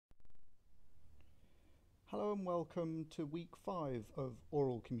Hello and welcome to week 5 of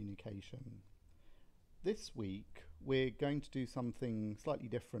oral communication. This week we're going to do something slightly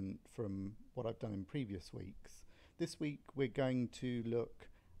different from what I've done in previous weeks. This week we're going to look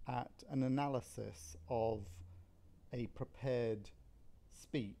at an analysis of a prepared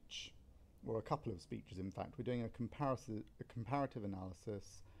speech, or a couple of speeches in fact. We're doing a comparative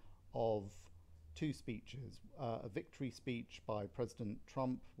analysis of two speeches, a victory speech by President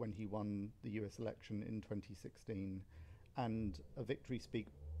Trump when he won the US election in 2016, and a victory speech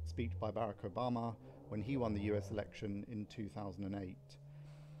by Barack Obama when he won the US election in 2008.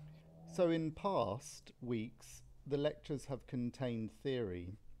 So in past weeks, the lectures have contained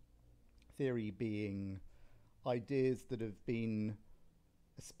theory being ideas that have been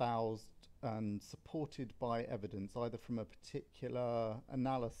espoused and supported by evidence, either from a particular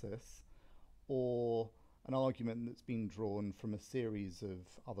analysis or an argument that's been drawn from a series of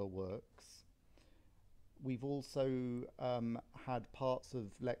other works. We've also had parts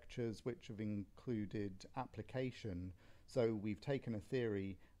of lectures which have included application. So we've taken a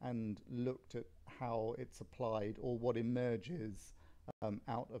theory and looked at how it's applied, or what emerges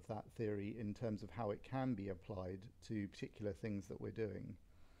out of that theory in terms of how it can be applied to particular things that we're doing.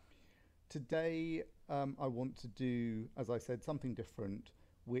 Today I want to do, as I said, something different,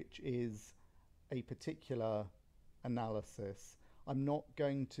 which is a particular analysis. I'm not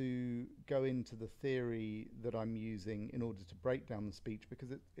going to go into the theory that I'm using in order to break down the speech, because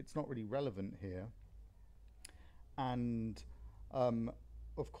it's not really relevant here. And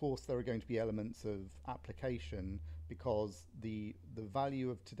of course there are going to be elements of application, because the value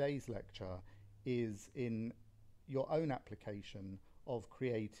of today's lecture is in your own application of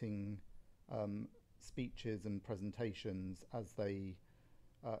creating speeches and presentations as they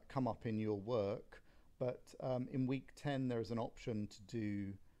come up in your work. But in week 10 there is an option to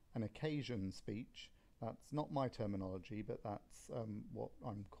do an occasion speech. That's not my terminology, but that's what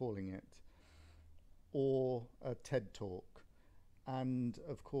I'm calling it, or a TED talk. And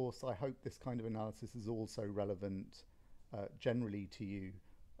of course I hope this kind of analysis is also relevant generally to you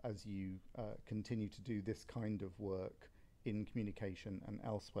as you continue to do this kind of work in communication and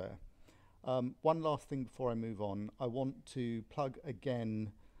elsewhere. One last thing before I move on, I want to plug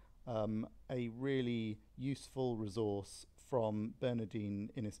again a really useful resource from Bernardine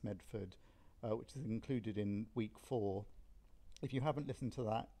Innes Medford, which is included in week 4. If you haven't listened to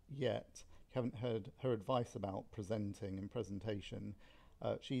that yet, you haven't heard her advice about presenting and presentation,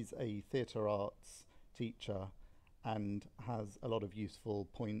 she's a theatre arts teacher and has a lot of useful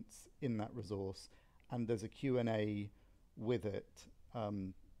points in that resource, and there's a Q&A with it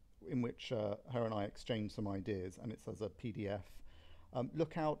in which her and I exchange some ideas, and it's as a PDF.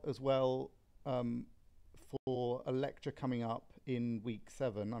 Look out as well for a lecture coming up in week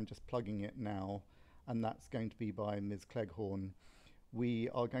 7. I'm just plugging it now, and that's going to be by Ms. Cleghorn. We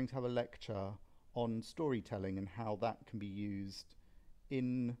are going to have a lecture on storytelling and how that can be used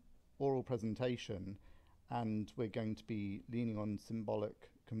in oral presentation, and we're going to be leaning on symbolic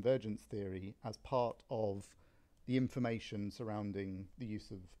convergence theory as part of the information surrounding the use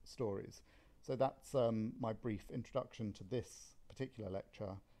of stories. So that's my brief introduction to this particular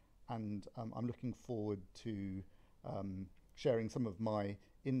lecture, and I'm looking forward to sharing some of my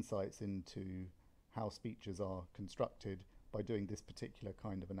insights into how speeches are constructed by doing this particular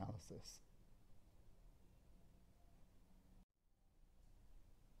kind of analysis.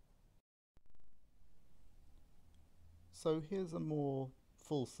 So here's a more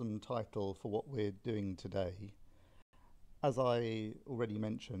fulsome title for what we're doing today. As I already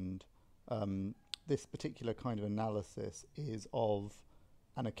mentioned, this particular kind of analysis is of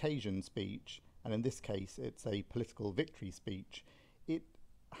an occasion speech, and in this case it's a political victory speech. It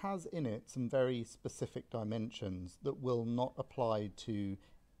has in it some very specific dimensions that will not apply to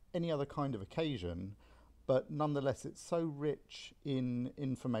any other kind of occasion, but nonetheless it's so rich in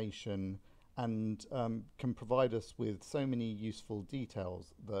information and can provide us with so many useful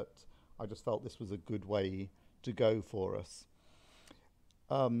details that I just felt this was a good way to go for us.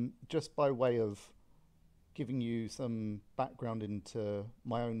 Just by way of giving you some background into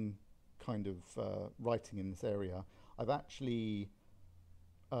my own kind of writing in this area, I've actually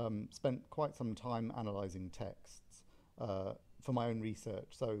spent quite some time analysing texts for my own research,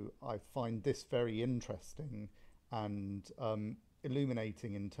 so I find this very interesting and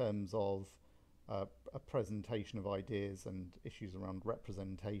illuminating in terms of a presentation of ideas and issues around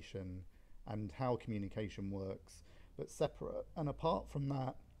representation and how communication works, but separate. And apart from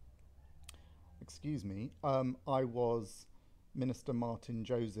that, I was Minister Martin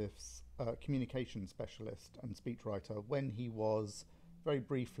Joseph's communication specialist and speechwriter when he was very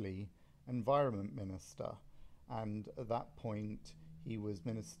briefly Environment Minister, and at that point he was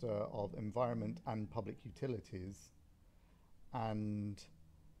Minister of Environment and Public Utilities, and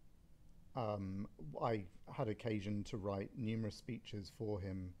I had occasion to write numerous speeches for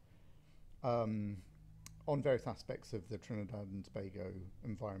him um, on various aspects of the Trinidad and Tobago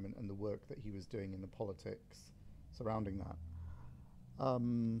environment and the work that he was doing in the politics surrounding that.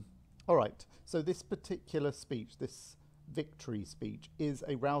 All right, so this particular speech, this victory speech, is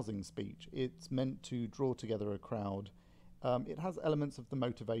a rousing speech. It's meant to draw together a crowd. It has elements of the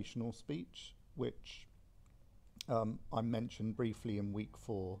motivational speech, which I mentioned briefly in week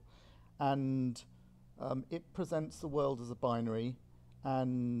 4, and it presents the world as a binary,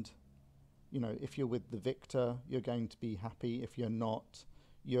 and if you're with the victor, you're going to be happy. If you're not,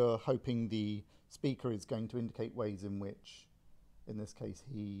 you're hoping the speaker is going to indicate ways in which, in this case,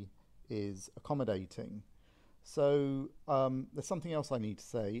 he is accommodating. So there's something else I need to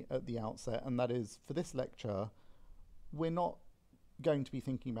say at the outset, and that is, for this lecture, we're not going to be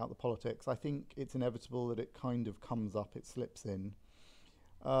thinking about the politics. I think it's inevitable that it kind of comes up, it slips in.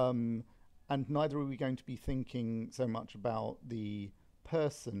 And neither are we going to be thinking so much about the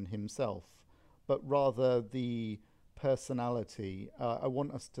person himself, but rather the personality. I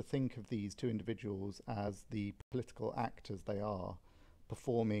want us to think of these two individuals as the political actors they are,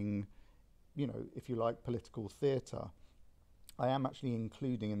 performing, if you like, political theatre. I am actually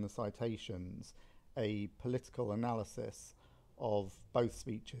including in the citations a political analysis of both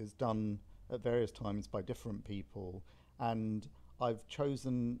speeches done at various times by different people, and I've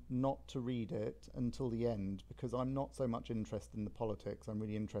chosen not to read it until the end because I'm not so much interested in the politics. I'm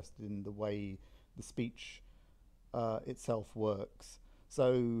really interested in the way the speech itself works.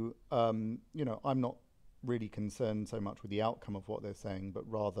 So, I'm not really concerned so much with the outcome of what they're saying, but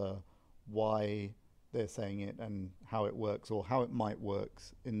rather why they're saying it and how it works, or how it might work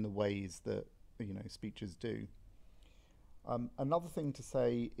in the ways that speeches do. Another thing to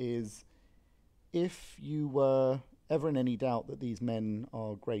say is, if you were ever in any doubt that these men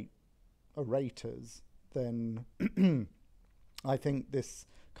are great orators, then I think this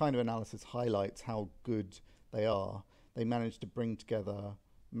kind of analysis highlights how good they are. They manage to bring together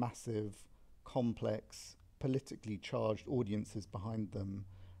massive, complex, politically charged audiences behind them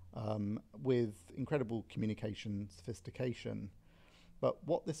with incredible communication sophistication. But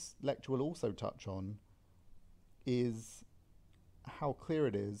what this lecture will also touch on is how clear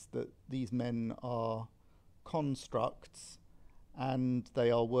it is that these men are constructs, and they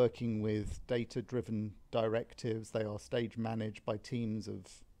are working with data-driven directives. They are stage managed by teams of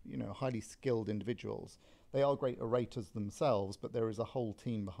highly skilled individuals. They are great orators themselves, but there is a whole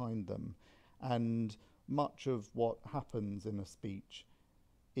team behind them, and much of what happens in a speech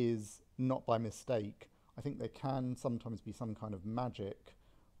is not by mistake. I think there can sometimes be some kind of magic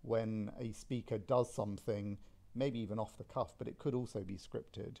when a speaker does something, maybe even off the cuff, but it could also be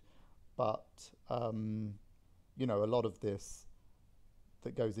scripted. But a lot of this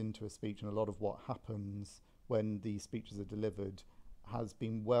that goes into a speech, and a lot of what happens when these speeches are delivered, has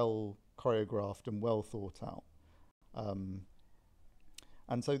been well choreographed and well thought out.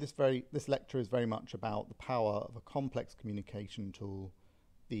 And so this lecture is very much about the power of a complex communication tool,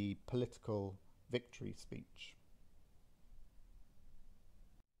 the political victory speech.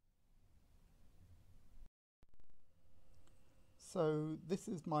 So this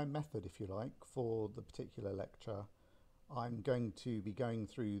is my method, if you like, for the particular lecture. I'm going to be going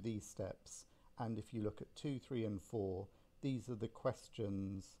through these steps, and if you look at 2, 3 and 4, these are the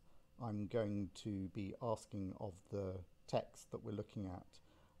questions I'm going to be asking of the text that we're looking at.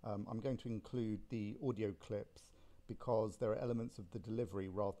 I'm going to include the audio clips because there are elements of the delivery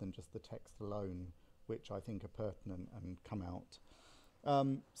rather than just the text alone which I think are pertinent and come out.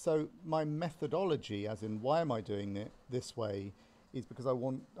 So my methodology, as in why am I doing it this way, is because I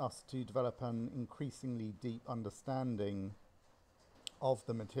want us to develop an increasingly deep understanding of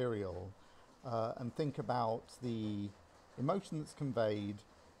the material and think about the emotion that's conveyed,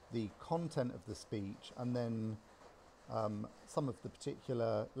 the content of the speech, and then some of the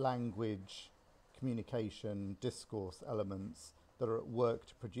particular language, communication, discourse elements that are at work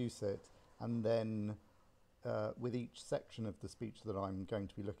to produce it, and then with each section of the speech that I'm going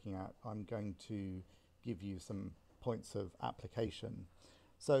to be looking at, I'm going to give you some points of application.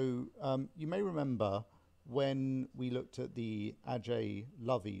 So you may remember when we looked at the Ajay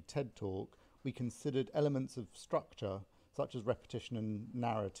Lovey TED Talk, we considered elements of structure such as repetition and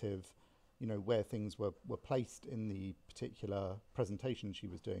narrative, where things were placed in the particular presentation she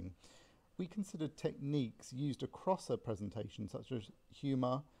was doing. We considered techniques used across her presentation, such as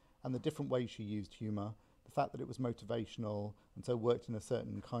humour and the different ways she used humour, the the fact that it was motivational and so worked in a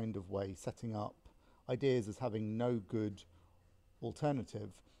certain kind of way, setting up ideas as having no good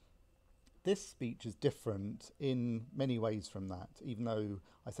alternative. This speech is different in many ways from that, even though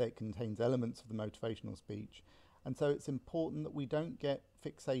I say it contains elements of the motivational speech. And so it's important that we don't get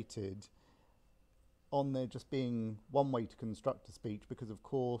fixated on there just being one way to construct a speech, because of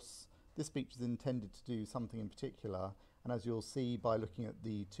course this speech is intended to do something in particular, and as you'll see by looking at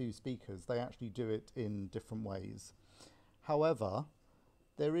the two speakers, they actually do it in different ways. However,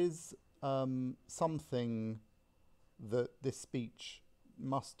 there is something that this speech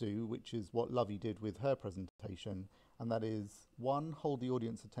must do, which is what Lovey did with her presentation, and that is, one, hold the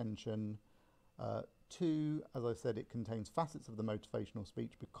audience attention, two, as I said, it contains facets of the motivational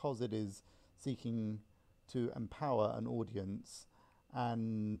speech because it is seeking to empower an audience,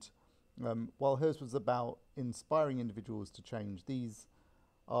 and while hers was about inspiring individuals to change, these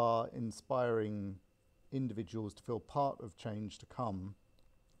are inspiring individuals to feel part of change to come,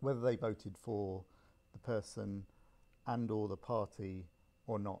 whether they voted for the person and or the party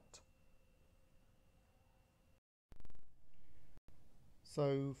or not.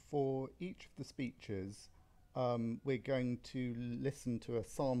 So for each of the speeches, we're going to listen to a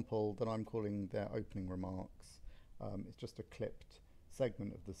sample that I'm calling their opening remarks. It's just a clipped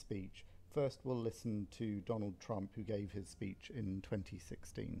segment of the speech. First, we'll listen to Donald Trump, who gave his speech in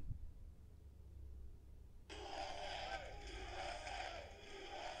 2016. Thank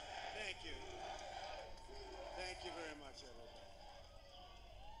you. Thank you very much, everybody.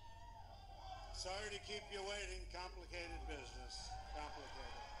 Sorry to keep you waiting. Complicated business.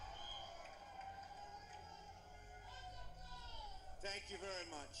 Complicated. Thank you very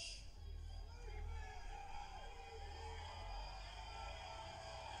much.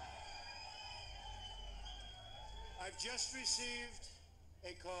 I've just received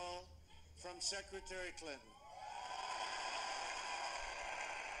a call from Secretary Clinton.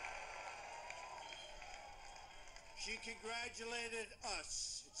 She congratulated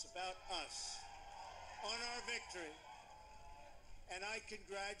us, it's about us, on our victory. And I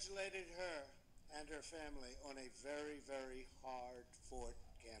congratulated her and her family on a very, very hard-fought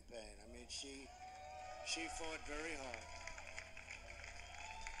campaign. I mean, she fought very hard.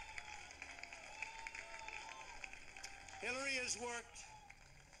 Hillary has worked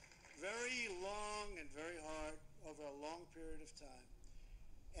very long and very hard over a long period of time,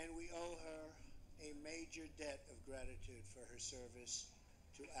 and we owe her a major debt of gratitude for her service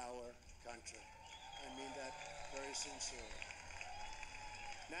to our country. I mean that very sincerely.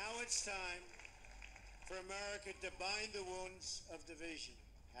 Now it's time for America to bind the wounds of division,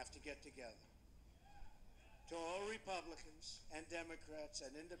 have to get together. To all Republicans and Democrats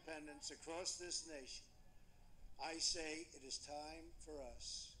and independents across this nation, I say it is time for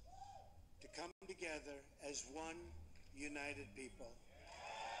us to come together as one united people.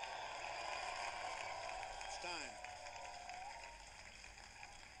 It's time.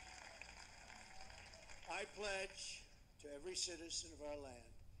 I pledge to every citizen of our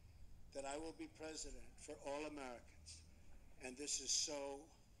land that I will be president for all Americans, and this is so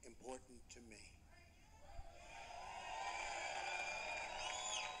important to me.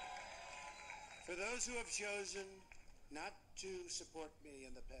 For those who have chosen not to support me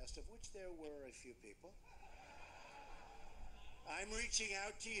in the past, of which there were a few people, I'm reaching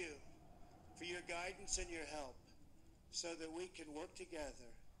out to you for your guidance and your help so that we can work together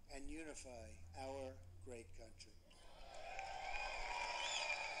and unify our great country.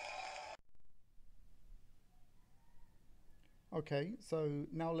 Okay, so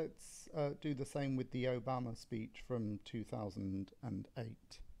now let's do the same with the Obama speech from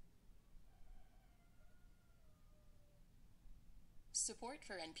 2008. Support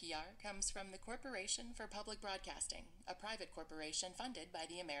for NPR comes from the Corporation for Public Broadcasting, a private corporation funded by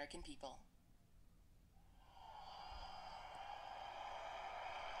the American people.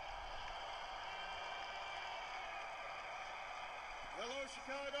 Hello,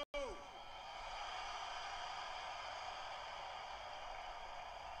 Chicago.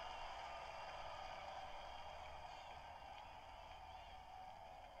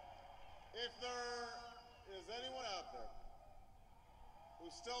 If there is anyone out there who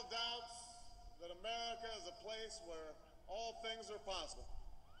still doubts that America is a place where all things are possible,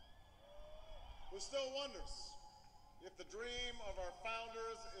 who still wonders if the dream of our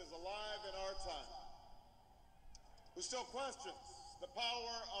founders is alive in our time, who still questions the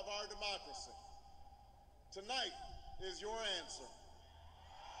power of our democracy, tonight is your answer.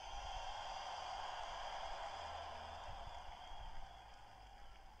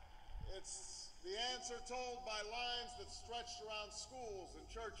 It's the answer told by lines that stretched around schools and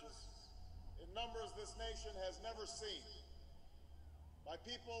churches, in numbers this nation has never seen, by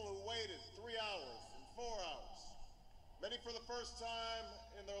people who waited 3 hours and 4 hours, many for the first time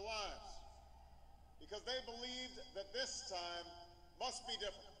in their lives, because they believed that this time must be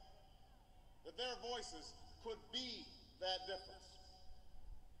different, that their voices could be that difference.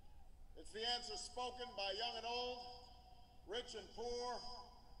 It's the answer spoken by young and old, rich and poor,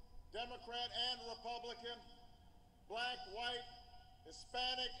 Democrat and Republican, black, white,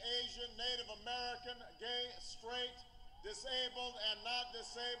 Hispanic, Asian, Native American, gay, straight, disabled and not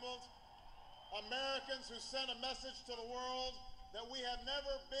disabled, Americans who sent a message to the world that we have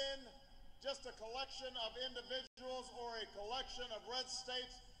never been just a collection of individuals or a collection of red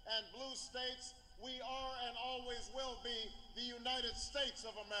states and blue states. We are and always will be the United States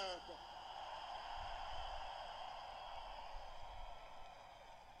of America.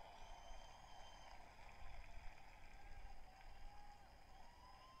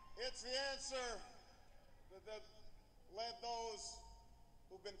 It's the answer that led those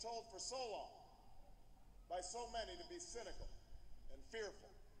who've been told for so long by so many to be cynical and fearful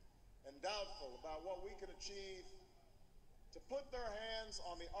and doubtful about what we can achieve, to put their hands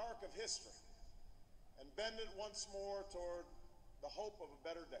on the arc of history and bend it once more toward the hope of a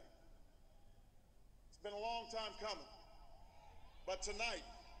better day. It's been a long time coming, but tonight,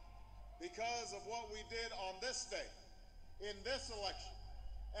 because of what we did on this day, in this election,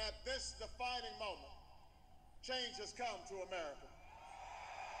 at this defining moment, change has come to America.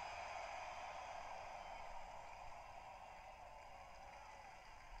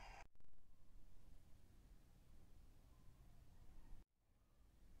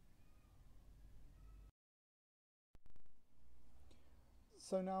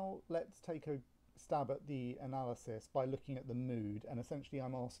 So now let's take a stab at the analysis by looking at the mood, and essentially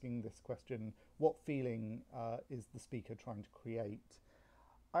I'm asking this question: what feeling is the speaker trying to create?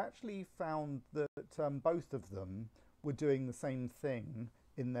 I actually found that both of them were doing the same thing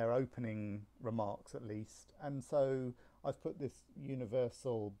in their opening remarks, at least, and so I've put this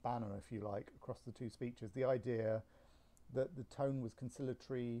universal banner, if you like, across the two speeches. The idea that the tone was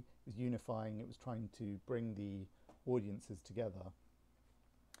conciliatory, it was unifying, it was trying to bring the audiences together.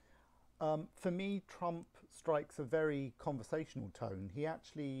 For me, Trump strikes a very conversational tone. He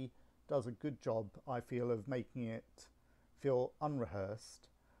actually does a good job, I feel, of making it feel unrehearsed.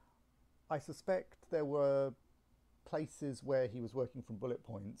 I suspect there were places where he was working from bullet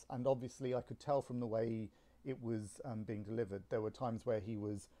points, and obviously I could tell from the way it was being delivered. There were times where he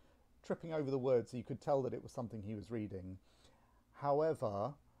was tripping over the words, so you could tell that it was something he was reading.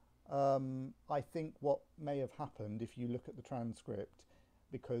 However, I think what may have happened, if you look at the transcript,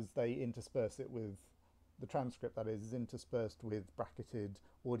 because they intersperse it with, the transcript that is interspersed with bracketed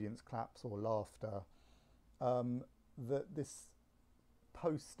audience claps or laughter, that this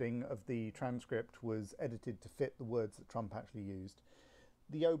posting of the transcript was edited to fit the words that Trump actually used.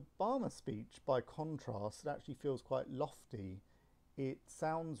 The Obama speech, by contrast, actually feels quite lofty. It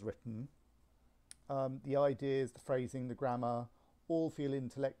sounds written. The ideas, the phrasing, the grammar all feel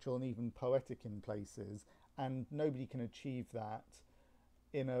intellectual and even poetic in places, and nobody can achieve that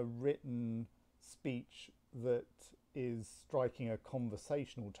in a written speech that is striking a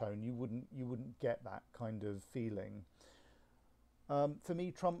conversational tone. You wouldn't get that kind of feeling. For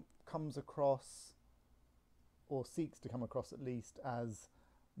me, Trump comes across, or seeks to come across at least, as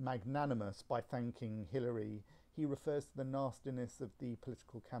magnanimous by thanking Hillary. He refers to the nastiness of the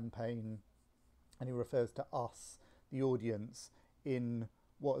political campaign, and he refers to us, the audience, in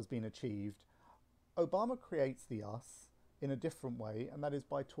what has been achieved. Obama creates the us in a different way, and that is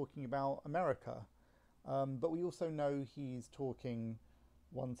by talking about America. But we also know he's talking,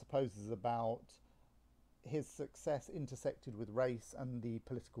 one supposes, about his success intersected with race and the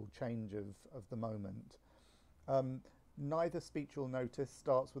political change of the moment. Neither speech, you'll notice,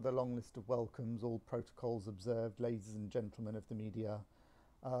 starts with a long list of welcomes, all protocols observed, ladies and gentlemen of the media.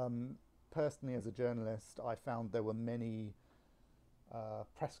 Personally, as a journalist, I found there were many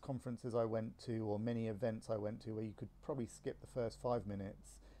press conferences I went to, or many events I went to, where you could probably skip the first 5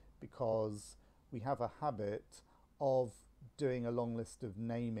 minutes, because we have a habit of doing a long list of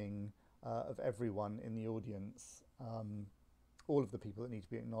naming of everyone in the audience, all of the people that need to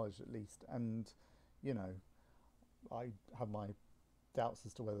be acknowledged at least. And, you know, I have my doubts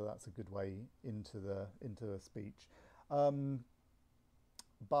as to whether that's a good way into a speech.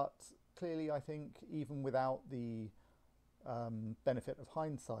 But clearly, I think even without the benefit of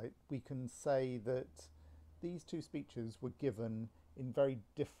hindsight, we can say that these two speeches were given in very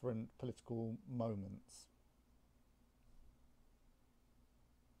different political moments.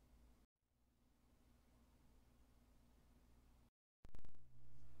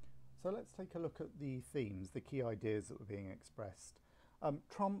 So let's take a look at the themes, the key ideas that were being expressed.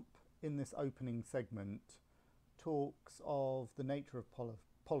 Trump, in this opening segment, talks of the nature of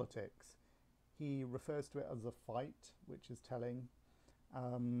politics. He refers to it as a fight, which is telling.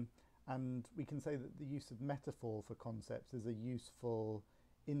 And we can say that the use of metaphor for concepts is a useful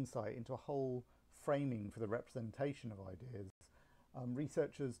insight into a whole framing for the representation of ideas.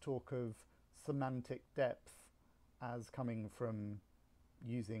 Researchers talk of semantic depth as coming from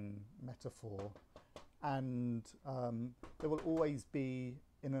using metaphor, and there will always be,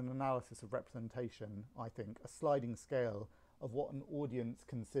 in an analysis of representation, I think, a sliding scale of what an audience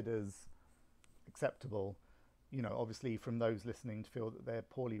considers acceptable. You know, obviously from those listening to feel that they're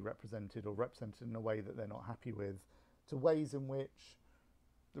poorly represented or represented in a way that they're not happy with, to ways in which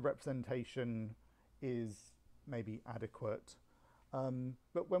the representation is maybe adequate.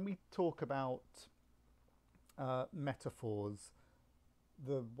 But when we talk about metaphors,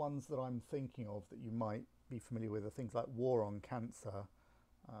 the ones that I'm thinking of that you might be familiar with are things like war on cancer.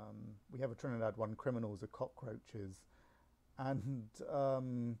 We have a Trinidad one, criminals are cockroaches. And,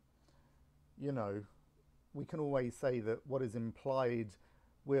 you know, we can always say that what is implied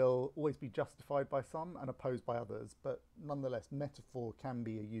will always be justified by some and opposed by others. But nonetheless, metaphor can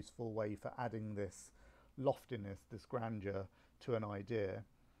be a useful way for adding this loftiness, this grandeur to an idea.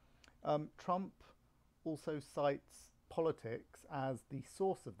 Trump also cites politics as the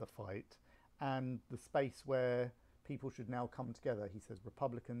source of the fight and the space where people should now come together. He says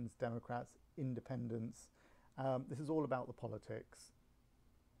Republicans, Democrats, independents. This is all about the politics.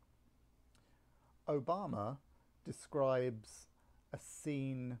 Obama describes a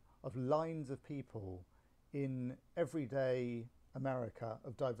scene of lines of people in everyday America,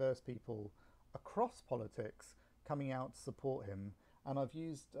 of diverse people across politics coming out to support him. And I've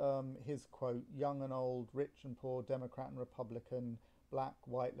used his quote, young and old, rich and poor, Democrat and Republican, black,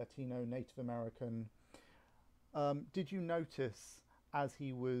 white, Latino, Native American. Did you notice, as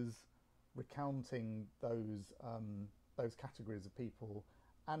he was recounting those categories of people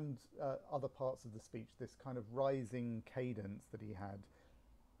and other parts of the speech, this kind of rising cadence that he had?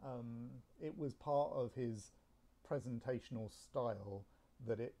 It was part of his presentational style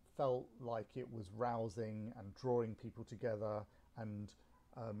that it felt like it was rousing and drawing people together and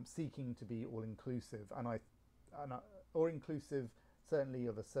seeking to be all-inclusive, or inclusive certainly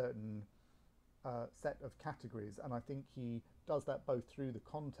of a certain set of categories. And I think he does that both through the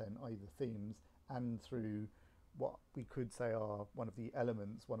content, i.e. the themes, and through what we could say are one of the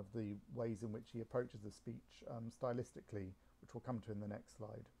elements, one of the ways in which he approaches the speech stylistically, which we'll come to in the next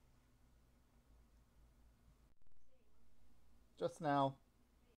slide. Just now.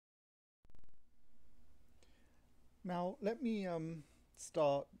 Now, let me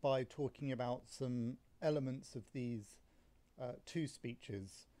start by talking about some elements of these two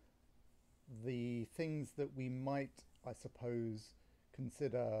speeches, the things that we might, I suppose,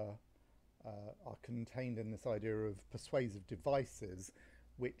 consider are contained in this idea of persuasive devices,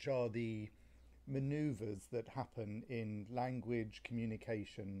 which are the maneuvers that happen in language,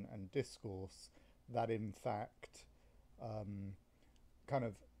 communication, and discourse that in fact kind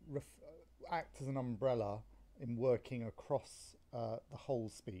of act as an umbrella in working across the whole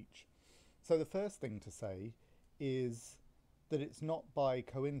speech. So the first thing to say is that it's not by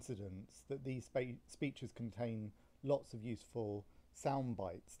coincidence that these speeches contain lots of useful sound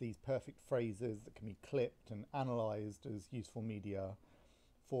bites, these perfect phrases that can be clipped and analysed as useful media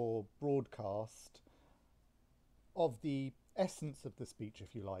for broadcast of the essence of the speech,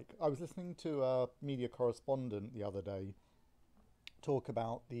 if you like. I was listening to a media correspondent the other day talk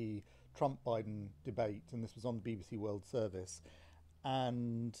about the Trump-Biden debate, and this was on the BBC World Service,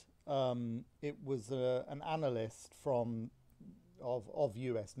 and it was an analyst of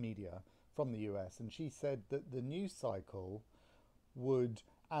US media from the US, and she said that the news cycle would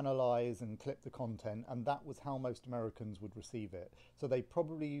analyse and clip the content, and that was how most Americans would receive it. So they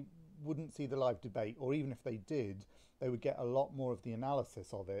probably wouldn't see the live debate, or even if they did, they would get a lot more of the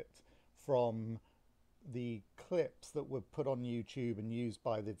analysis of it from the clips that were put on YouTube and used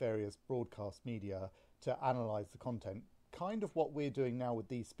by the various broadcast media to analyse the content. Kind of what we're doing now with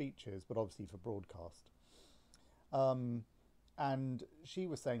these speeches, but obviously for broadcast. And she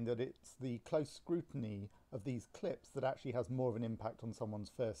was saying that it's the close scrutiny of these clips that actually has more of an impact on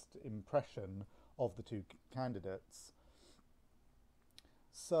someone's first impression of the two candidates.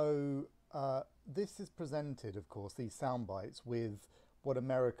 So this is presented, of course, these sound bites with what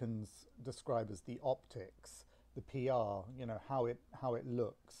Americans describe as the optics, the PR, you know, how it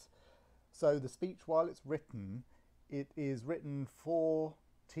looks. So the speech, while it's written, it is written for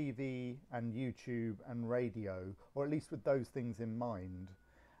TV and YouTube and radio, or at least with those things in mind.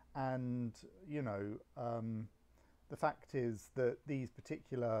 And, you know, the fact is that these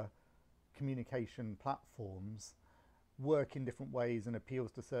particular communication platforms work in different ways and appeal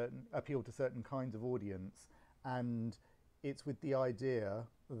to certain kinds of audience, and it's with the idea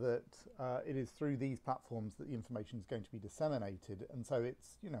that it is through these platforms that the information is going to be disseminated, and so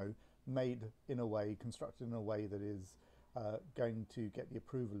it's, you know, made in a way, constructed in a way that is going to get the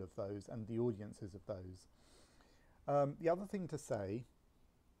approval of those and the audiences of those. The other thing to say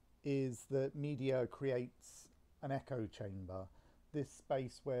is that media creates an echo chamber, this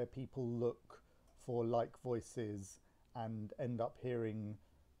space where people look for like voices and end up hearing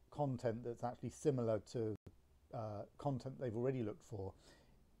content that's actually similar to content they've already looked for.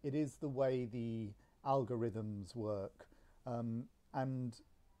 It is the way the algorithms work, and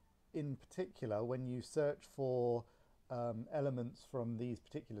in particular when you search for elements from these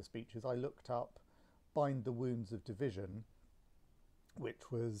particular speeches, I looked up "bind the wounds of division,"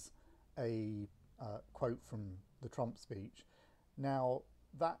 which was a quote from the Trump speech. Now,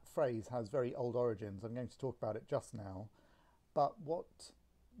 that phrase has very old origins. I'm going to talk about it just now. But what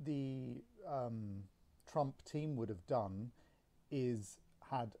the Trump team would have done is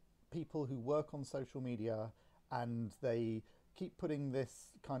had people who work on social media, and they keep putting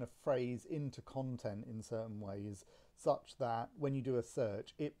this kind of phrase into content in certain ways, such that when you do a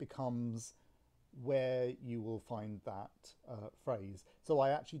search, it becomes where you will find that phrase. So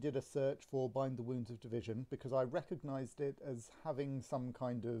I actually did a search for "bind the wounds of division" because I recognized it as having some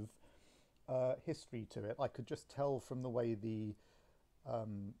kind of history to it. I could just tell from the way the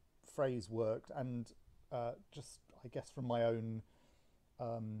phrase worked, and just, I guess, from my own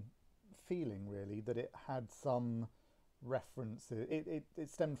feeling, really, that it had some references. It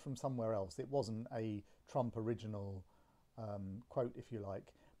stemmed from somewhere else. It wasn't a Trump original quote, if you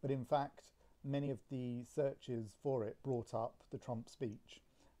like, but in fact, many of the searches for it brought up the Trump speech.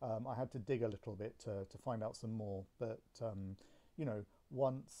 I had to dig a little bit to find out some more, but you know,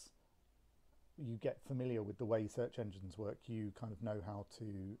 once you get familiar with the way search engines work, you kind of know how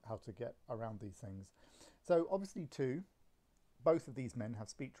to get around these things. So obviously, both of these men have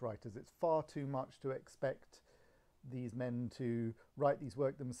speechwriters. It's far too much to expect these men to write these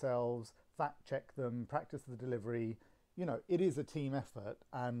work themselves, fact check them, practice the delivery. You know, it is a team effort,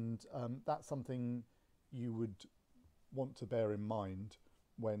 and that's something you would want to bear in mind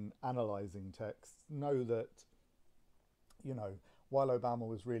when analysing texts. Know that, you know, while Obama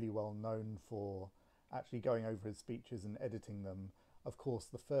was really well known for actually going over his speeches and editing them, of course,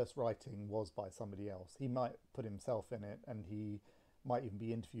 the first writing was by somebody else. He might put himself in it, and he might even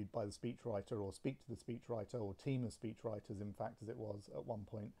be interviewed by the speechwriter or speak to the speechwriter or team of speechwriters, in fact, as it was at one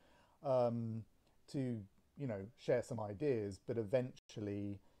point, to, you know, share some ideas, but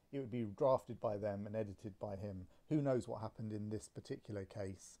eventually it would be drafted by them and edited by him. Who knows what happened in this particular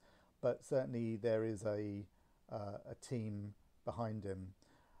case, but certainly there is a team behind him.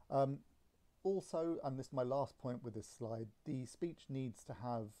 Also, and this is my last point with this slide, the speech needs to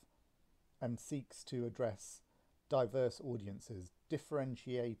have and seeks to address diverse audiences,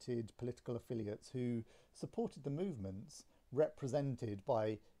 differentiated political affiliates who supported the movements represented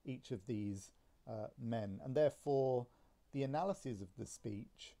by each of these men, and therefore the analysis of the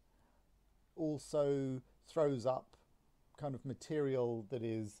speech also throws up kind of material that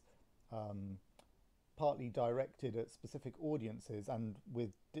is partly directed at specific audiences and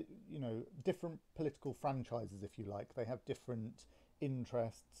with, you know, different political franchises, if you like. They have different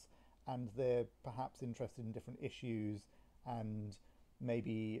interests, and they're perhaps interested in different issues, and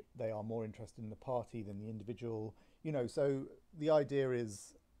maybe they are more interested in the party than the individual. You know, so the idea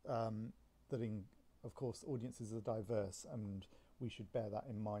is that, of course, audiences are diverse, and we should bear that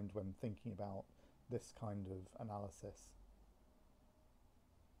in mind when thinking about this kind of analysis.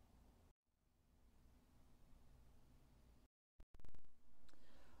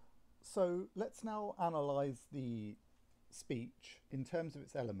 So let's now analyse the speech in terms of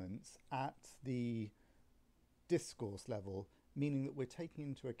its elements at the discourse level, meaning that we're taking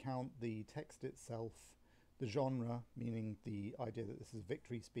into account the text itself, the genre, meaning the idea that this is a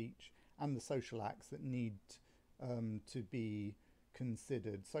victory speech, and the social acts that need to be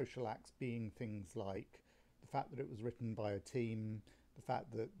considered. Social acts being things like the fact that it was written by a team, the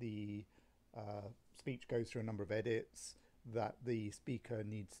fact that the speech goes through a number of edits, that the speaker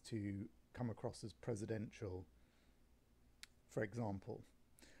needs to come across as presidential, for example.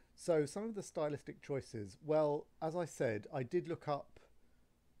 So some of the stylistic choices, well, as I said, I did look up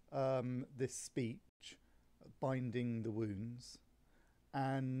this speech, "Binding the Wounds,"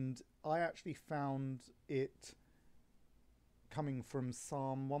 and I actually found it coming from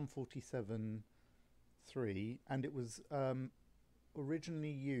Psalm 147:3, and it was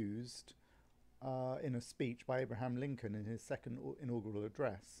originally used in a speech by Abraham Lincoln in his second inaugural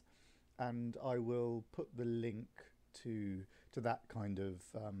address, and I will put the link to that kind of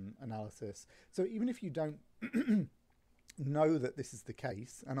analysis. So even if you don't know that this is the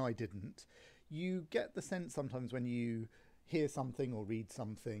case, and I didn't, you get the sense sometimes when you hear something or read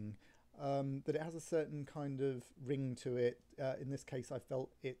something that it has a certain kind of ring to it. In this case, I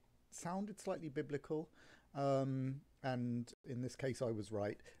felt it sounded slightly biblical, and in this case, I was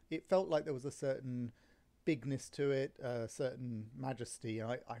right. It felt like there was a certain bigness to it, a certain majesty.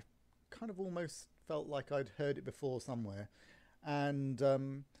 I kind of almost felt like I'd heard it before somewhere, and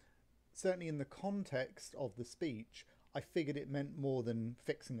certainly in the context of the speech, I figured it meant more than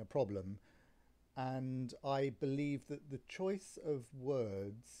fixing a problem. And I believe that the choice of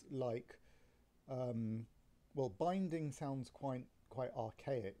words like, well, binding sounds quite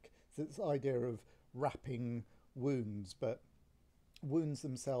archaic. So it's the idea of wrapping wounds, but wounds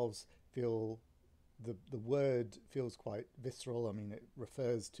themselves feel, the word feels quite visceral. I mean, it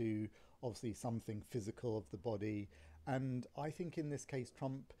refers to obviously something physical of the body. And I think in this case,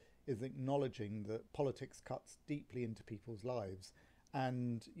 Trump is acknowledging that politics cuts deeply into people's lives.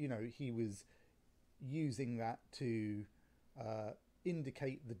 And, you know, he was using that to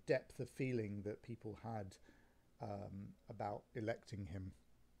indicate the depth of feeling that people had about electing him.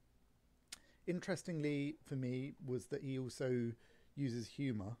 Interestingly for me was that he also uses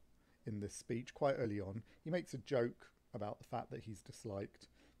humour in this speech quite early on. He makes a joke about the fact that he's disliked,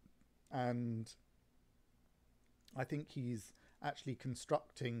 and I think he's actually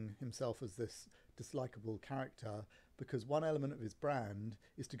constructing himself as this dislikable character because one element of his brand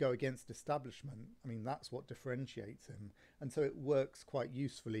is to go against establishment. I mean, that's what differentiates him, and so it works quite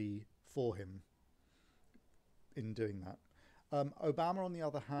usefully for him in doing that. Obama, on the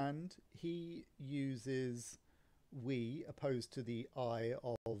other hand, he uses we opposed to the I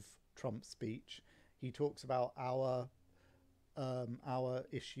of Trump's speech. He talks about our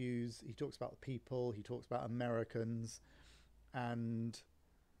issues. He talks about the people. He talks about Americans, and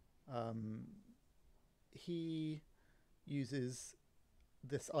he uses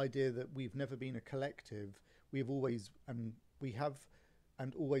this idea that we've never been a collective. We have always, and we have,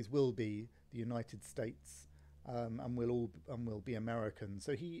 and always will be the United States, and we'll be American.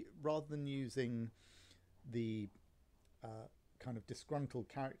 So he, rather than using the kind of disgruntled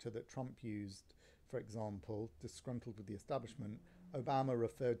character that Trump used, for example, disgruntled with the establishment, Obama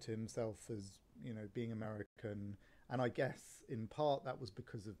referred to himself as, you know, being American. And I guess in part that was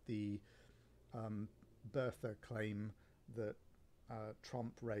because of the birther claim that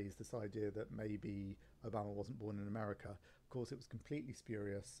Trump raised, this idea that maybe Obama wasn't born in America. Of course, it was completely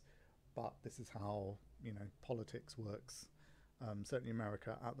spurious, but this is how, you know, politics works, certainly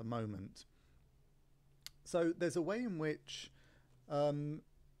America at the moment. So there's a way in which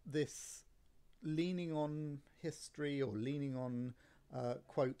this leaning on history or leaning on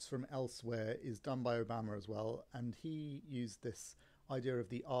quotes from elsewhere is done by Obama as well. And he used this idea of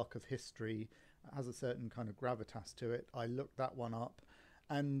the arc of history. It has a certain kind of gravitas to it. I looked that one up,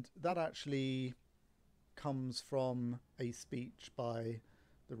 and that actually comes from a speech by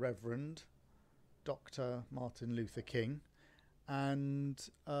the Reverend Dr. Martin Luther King. And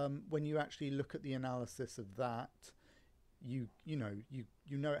when you actually look at the analysis of that, you know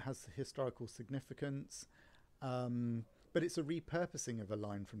it has historical significance, but it's a repurposing of a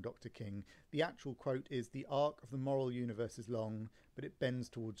line from Dr. King. The actual quote is, "The arc of the moral universe is long, but it bends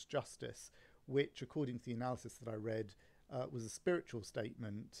towards justice," which, according to the analysis that I read, was a spiritual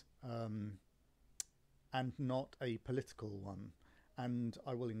statement and not a political one. And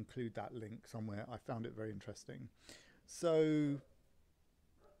I will include that link somewhere. I found it very interesting. So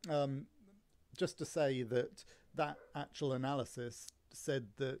just to say that that actual analysis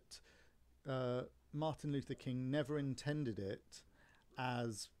said that Martin Luther King never intended it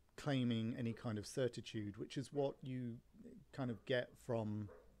as claiming any kind of certitude, which is what you kind of get from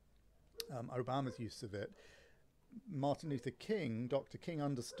Obama's use of it. Martin Luther King, Dr. King,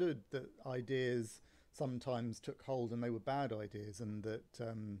 understood that ideas sometimes took hold and they were bad ideas, and that,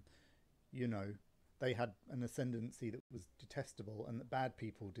 you know, they had an ascendancy that was detestable and that bad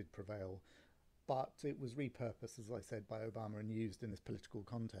people did prevail. But it was repurposed, as I said, by Obama and used in this political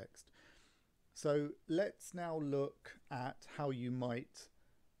context. So let's now look at how you might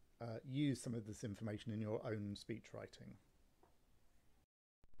use some of this information in your own speech writing.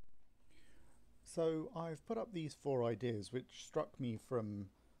 So I've put up these 4 ideas which struck me from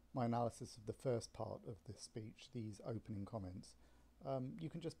my analysis of the first part of this speech, these opening comments. You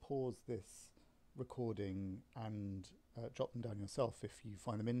can just pause this recording and jot them down yourself if you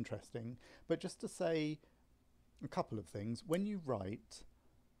find them interesting. But just to say, A couple of things. When you write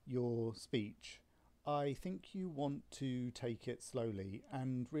your speech, I think you want to take it slowly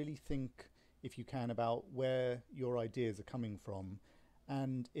and really think, if you can, about where your ideas are coming from.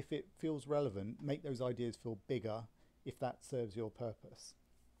 And if it feels relevant, make those ideas feel bigger if that serves your purpose.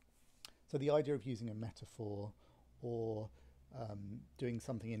 So the idea of using a metaphor or doing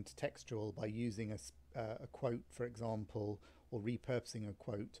something intertextual by using a quote, for example, or repurposing a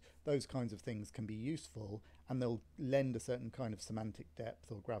quote, those kinds of things can be useful, and they'll lend a certain kind of semantic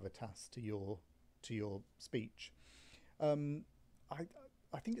depth or gravitas to your speech.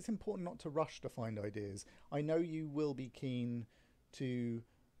 I think it's important not to rush to find ideas. I know you will be keen to,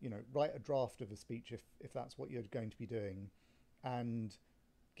 write a draft of a speech if that's what you're going to be doing, and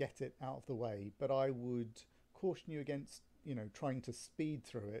get it out of the way. But I would caution you against, trying to speed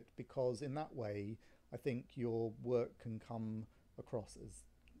through it, because in that way, I think your work can come across as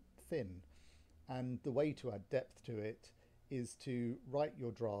thin. And the way to add depth to it is to write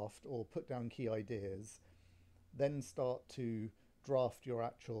your draft or put down key ideas, then start to draft your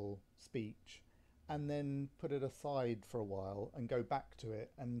actual speech, and then put it aside for a while and go back to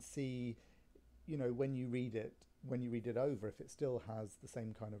it and see, when you read it over, if it still has the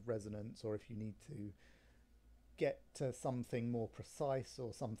same kind of resonance, or if you need to get to something more precise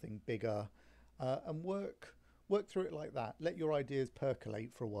or something bigger, and work through it like that. Let your ideas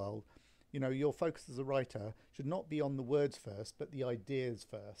percolate for a while. Your focus as a writer should not be on the words first, but the ideas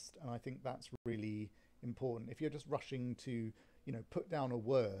first. And I think that's really important. If you're just rushing to, put down a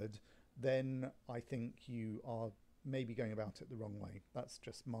word, then I think you are maybe going about it the wrong way. That's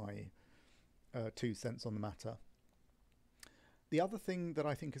just my 2 cents on the matter. The other thing that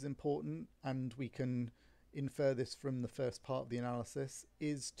I think is important, and we can infer this from the first part of the analysis,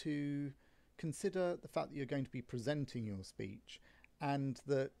 is to consider the fact that you're going to be presenting your speech, and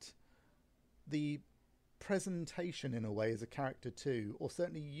that the presentation in a way is a character too, or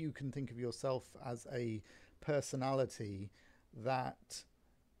certainly you can think of yourself as a personality that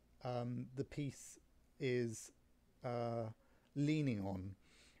the piece is leaning on.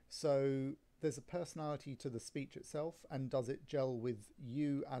 So there's a personality to the speech itself, and does it gel with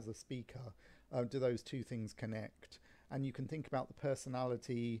you as a speaker? Do those two things connect? And you can think about the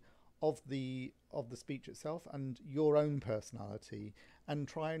personality of the speech itself and your own personality, and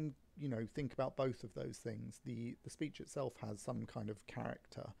try and think about both of those things. The speech itself has some kind of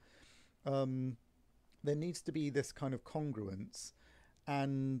character. There needs to be this kind of congruence,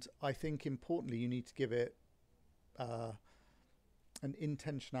 and I think importantly you need to give it an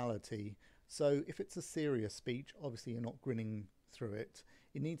intentionality. So if it's a serious speech, obviously you're not grinning through it.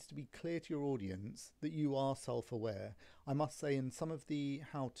 It needs to be clear to your audience that you are self-aware. I must say, in some of the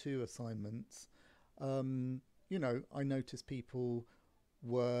how-to assignments, I noticed people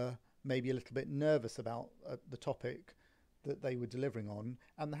were maybe a little bit nervous about the topic that they were delivering on,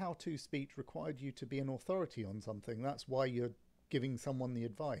 and the how-to speech required you to be an authority on something. That's why you're giving someone the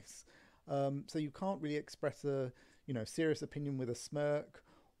advice. So you can't really express a serious opinion with a smirk,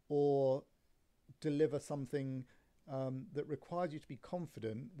 or deliver something that requires you to be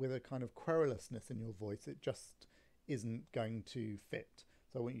confident with a kind of querulousness in your voice. It just isn't going to fit.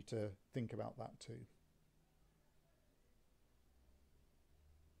 So I want you to think about that too.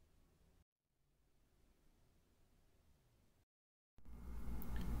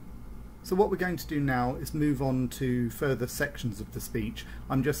 So what we're going to do now is move on to further sections of the speech.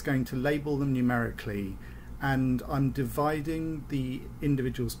 I'm just going to label them numerically, and I'm dividing the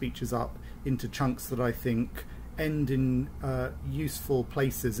individual speeches up into chunks that I think end in useful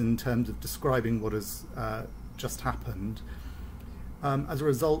places in terms of describing what has just happened. As a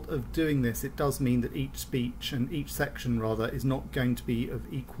result of doing this, it does mean that each speech, and each section rather, is not going to be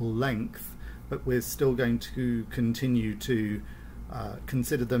of equal length, but we're still going to continue to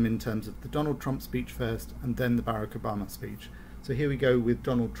consider them in terms of the Donald Trump speech first, and then the Barack Obama speech. So here we go with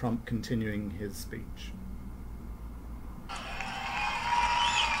Donald Trump continuing his speech. As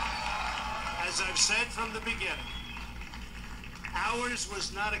I've said from the beginning, ours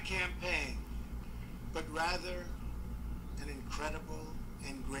was not a campaign, but rather an incredible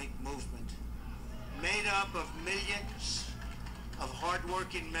and great movement made up of millions of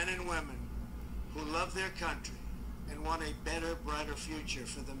hardworking men and women who love their country and want a better, brighter future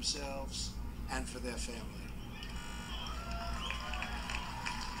for themselves and for their family.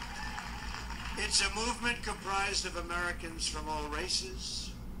 It's a movement comprised of Americans from all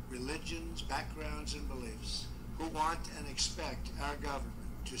races, religions, backgrounds, and beliefs who want and expect our government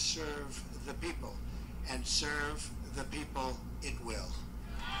to serve the people, and serve the people it will.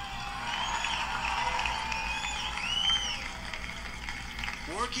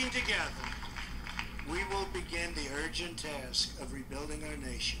 Working together, we will begin the urgent task of rebuilding our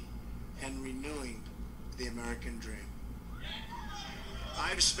nation and renewing the American dream.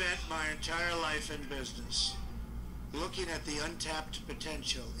 I've spent my entire life in business looking at the untapped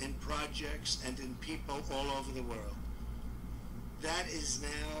potential in projects and in people all over the world. That is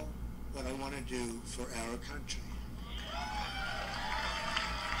now what I want to do for our country.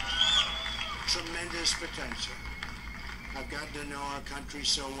 Tremendous potential. I've gotten to know our country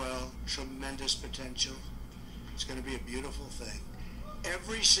so well. Tremendous potential. It's going to be a beautiful thing.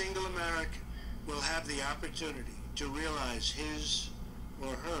 Every single American will have the opportunity to realize his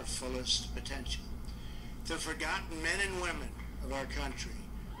or her fullest potential. The forgotten men and women of our country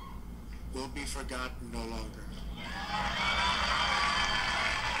will be forgotten no longer.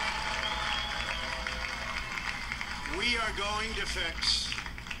 We are going to fix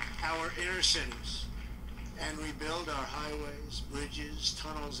our inner cities and rebuild our highways, bridges,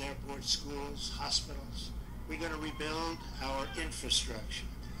 tunnels, airports, schools, hospitals. We're going to rebuild our infrastructure,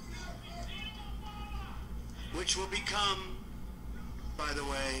 which will become, by the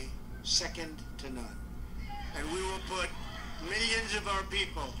way, second to none. And we will put millions of our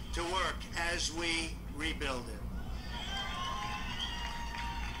people to work as we rebuild it.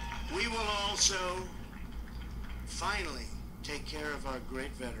 We will also finally take care of our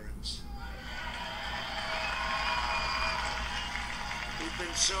great veterans. We've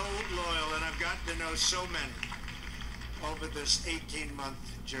been so loyal, and I've gotten to know so many over this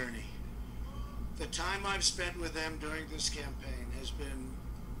 18-month journey. The time I've spent with them during this campaign has been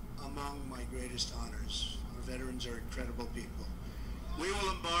among my greatest honors. Our veterans are incredible people. We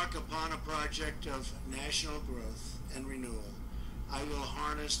will embark upon a project of national growth and renewal. I will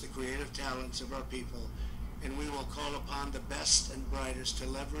harness the creative talents of our people, and we will call upon the best and brightest to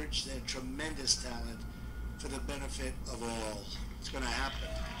leverage their tremendous talent for the benefit of all. It's going to happen.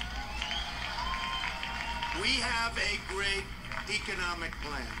 We have a great economic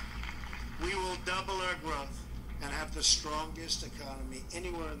plan. We will double our growth and have the strongest economy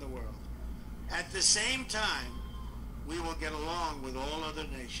anywhere in the world. At the same time, we will get along with all other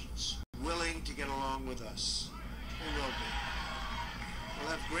nations, willing to get along with us. We will be.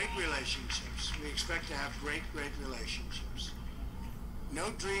 We'll have great relationships. We expect to have great relationships. No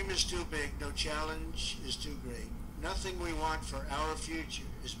dream is too big. No challenge is too great. Nothing we want for our future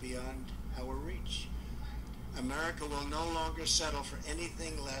is beyond our reach. America will no longer settle for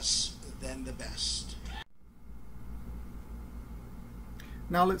anything less than the best.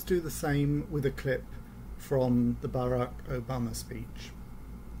 Now let's do the same with a clip from the Barack Obama speech.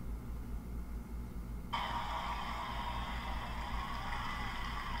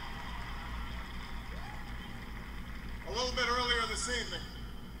 A little bit earlier this evening,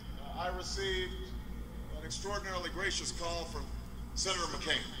 I received an extraordinarily gracious call from Senator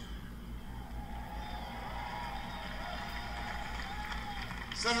McCain.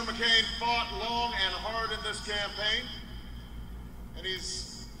 Senator McCain fought long and hard in this campaign, and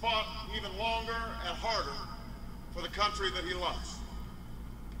he's fought even longer and harder for the country that he loves.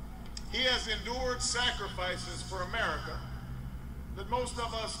 He has endured sacrifices for America that most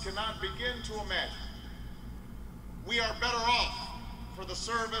of us cannot begin to imagine. We are better off for the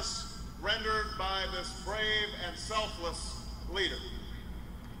service rendered by this brave and selfless leader.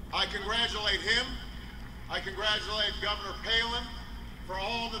 I congratulate him. I congratulate Governor Palin for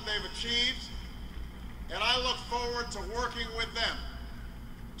all that they've achieved, and I look forward to working with them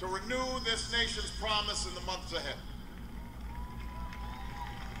to renew this nation's promise in the months ahead.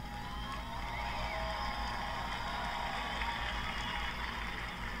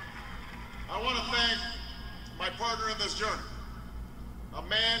 I want to thank my partner in this journey, a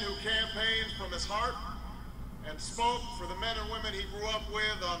man who campaigned from his heart and spoke for the men and women he grew up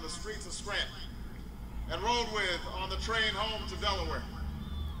with on the streets of Scranton and rode with on the train home to Delaware,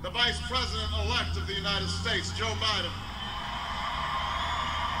 the Vice President-elect of the United States, Joe Biden.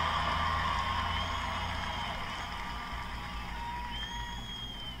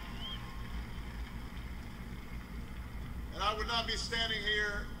 And I would not be standing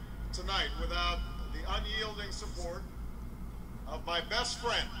here tonight without the unyielding support of my best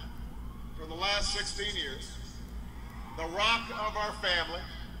friend for the last 16 years, the rock of our family,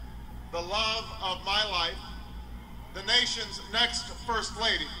 the love of my life, the nation's next First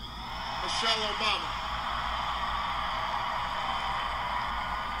Lady, Michelle Obama.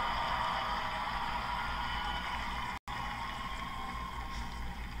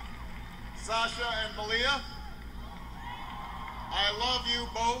 Sasha and Malia, I love you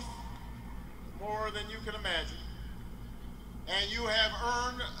both more than you can imagine. And you have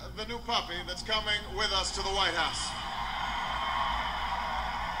earned the new puppy that's coming with us to the White House.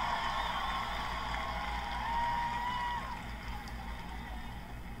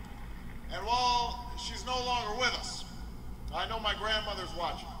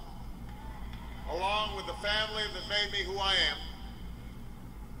 with the family that made me who I am.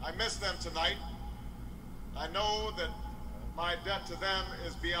 I miss them tonight. I know that my debt to them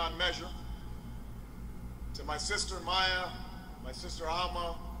is beyond measure. To my sister Maya, my sister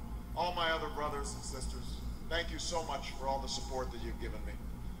Alma, all my other brothers and sisters, thank you so much for all the support that you've given me.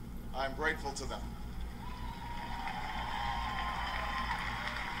 I'm grateful to them.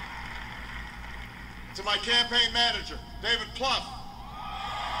 To my campaign manager, David Plouffe,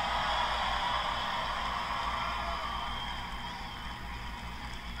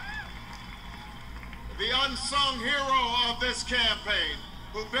 the unsung hero of this campaign,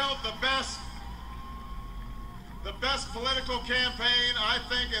 who built the best political campaign, I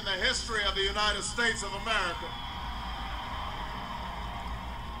think, in the history of the United States of America.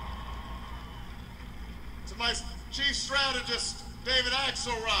 To my chief strategist, David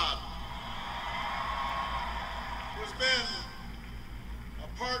Axelrod, who's been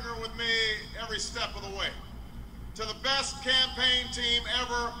a partner with me every step of the way. To the best campaign team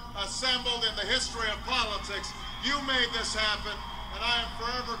ever assembled in the history of politics, you made this happen, and I am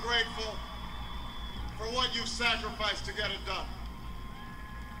forever grateful for what you've sacrificed to get it done.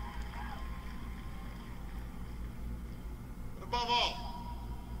 But above all,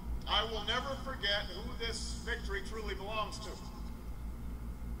 I will never forget who this victory truly belongs to.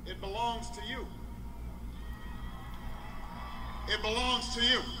 It belongs to you. It belongs to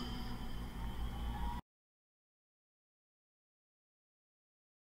you.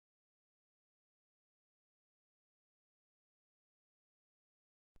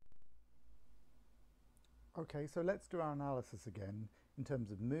 Okay, so let's do our analysis again in terms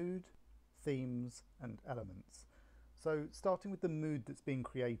of mood, themes, and elements. So starting with the mood that's being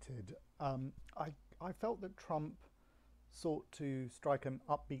created, I felt that Trump sought to strike an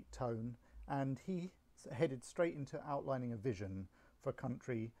upbeat tone, and he headed straight into outlining a vision for a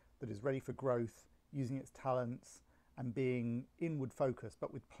country that is ready for growth, using its talents and being inward focused,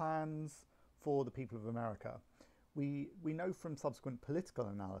 but with plans for the people of America. We know from subsequent political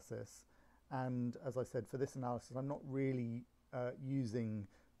analysis, and as I said, for this analysis, I'm not really using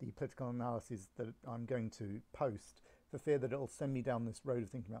the political analyses that I'm going to post for fear that it'll send me down this road of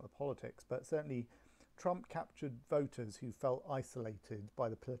thinking about the politics. But certainly Trump captured voters who felt isolated by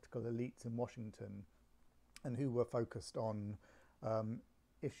the political elites in Washington and who were focused on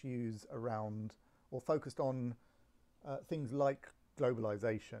issues around, or focused on things like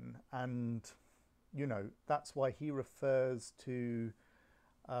globalization. And, you know, that's why he refers to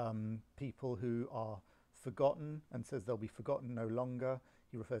people who are forgotten and says they'll be forgotten no longer.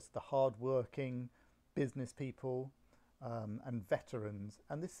 He refers to the hard-working business people and veterans,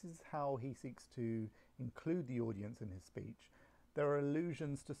 and this is how he seeks to include the audience in his speech. There are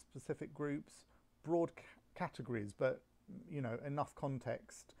allusions to specific groups, broad categories, but you know, enough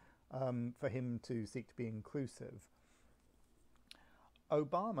context for him to seek to be inclusive.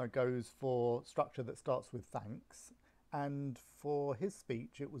 Obama goes for structure that starts with thanks, and for his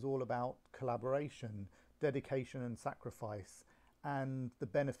speech it was all about collaboration, dedication and sacrifice, and the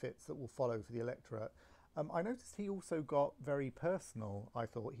benefits that will follow for the electorate. I noticed he also got very personal. I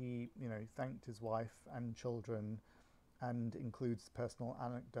thought he, you know, thanked his wife and children and includes personal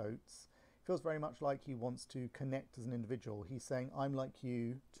anecdotes. It feels very much like he wants to connect as an individual. He's saying, I'm like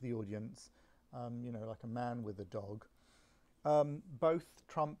you, to the audience, you know, like a man with a dog. Both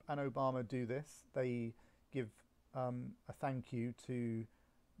Trump and Obama do this. They give a thank you to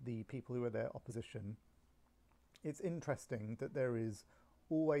the people who are their opposition. It's interesting that there is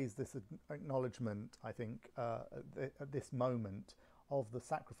always this acknowledgement, I think, at this moment of the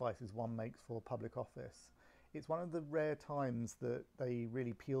sacrifices one makes for public office. It's one of the rare times that they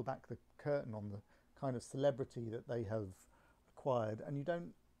really peel back the curtain on the kind of celebrity that they have acquired, and you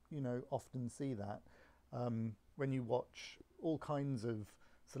don't, you know, often see that when you watch all kinds of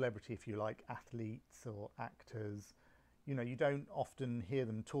celebrity, if you like, athletes or actors. You know, you don't often hear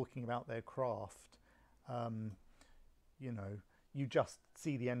them talking about their craft. You know, you just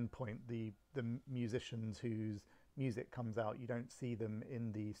see the end point, the musicians whose music comes out. You don't see them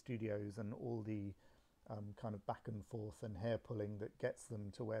in the studios and all the kind of back and forth and hair pulling that gets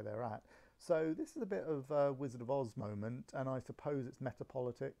them to where they're at. So this is a bit of a Wizard of Oz moment, and I suppose it's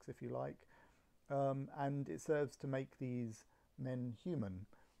meta-politics, if you like, and it serves to make these men human,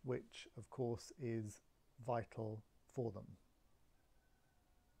 which of course is vital for them.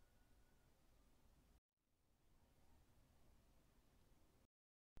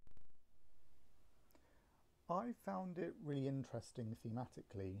 I found it really interesting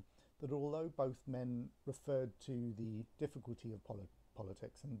thematically that although both men referred to the difficulty of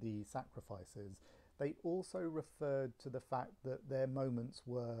politics and the sacrifices, they also referred to the fact that their moments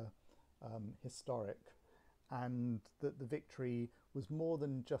were historic, and that the victory was more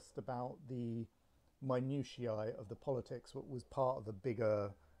than just about the minutiae of the politics, but was part of a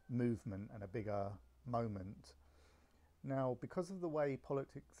bigger movement and a bigger moment. Now, because of the way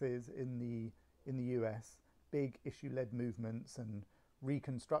politics is in the US, big issue-led movements and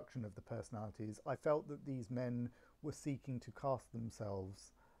reconstruction of the personalities, I felt that these men were seeking to cast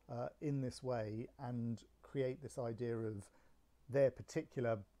themselves in this way and create this idea of their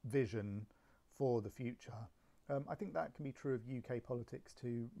particular vision for the future. I think that can be true of UK politics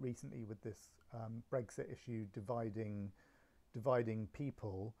too, recently with this Brexit issue dividing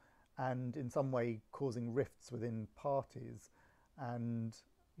people and in some way causing rifts within parties. And,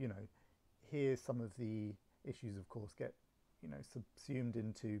 you know, here some of the issues, of course, get, you know, subsumed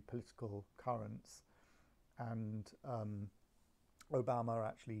into political currents. And Obama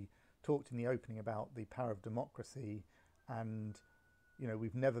actually talked in the opening about the power of democracy, and you know,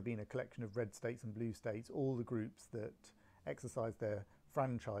 we've never been a collection of red states and blue states. All the groups that exercised their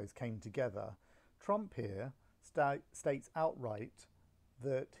franchise came together. Trump here states outright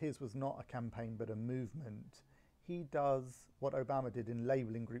that his was not a campaign but a movement. He does what Obama did in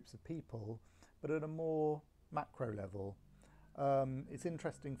labelling groups of people, but at a more macro level. It's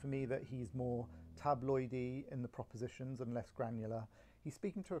interesting for me that he's more tabloidy in the propositions and less granular. He's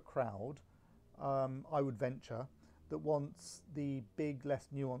speaking to a crowd, I would venture, that wants the big, less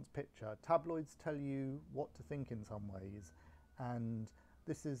nuanced picture. Tabloids tell you what to think in some ways, and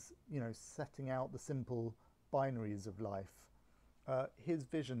this is, you know, setting out the simple binaries of life. His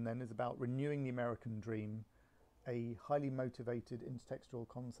vision then is about renewing the American dream, a highly motivated intertextual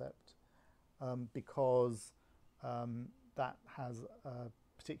concept, because that has a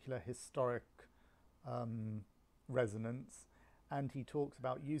particular historic resonance, and he talks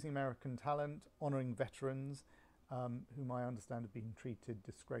about using American talent, honouring veterans, whom I understand have been treated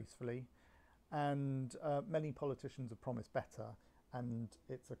disgracefully, and many politicians have promised better, and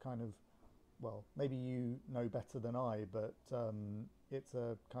it's a kind of, well, maybe you know better than I, but it's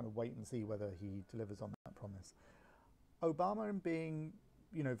a kind of wait and see whether he delivers on that promise. Obama, in being,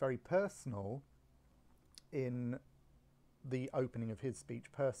 you know, very personal in the opening of his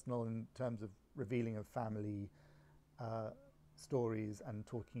speech, personal in terms of revealing of family stories and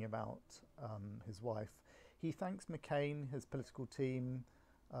talking about his wife. He thanks McCain, his political team,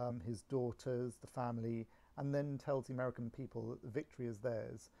 his daughters, the family, and then tells the American people that the victory is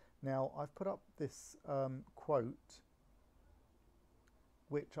theirs. Now, I've put up this quote,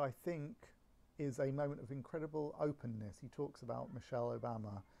 which I think is a moment of incredible openness. He talks about Michelle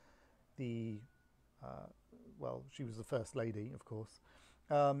Obama, well, she was the first lady, of course,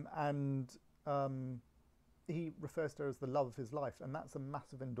 and he refers to her as the love of his life, and that's a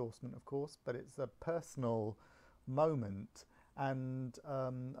massive endorsement, of course, but it's a personal moment and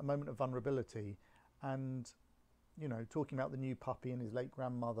a moment of vulnerability. And, you know, talking about the new puppy and his late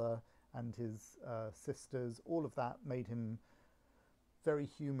grandmother and his sisters, all of that made him very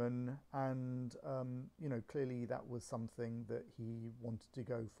human, and, you know, clearly that was something that he wanted to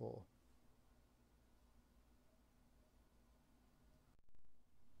go for.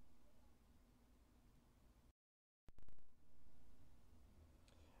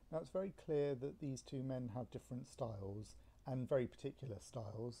 Now, it's very clear that these two men have different styles and very particular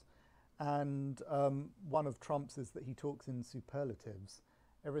styles. And one of Trump's is that he talks in superlatives.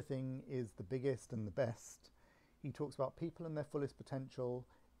 Everything is the biggest and the best. He talks about people and their fullest potential,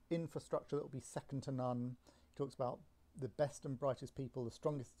 infrastructure that will be second to none. He talks about the best and brightest people, the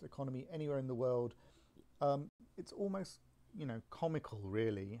strongest economy anywhere in the world. It's almost, you know, comical,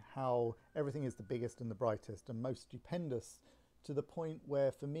 really, how everything is the biggest and the brightest and most stupendous, to the point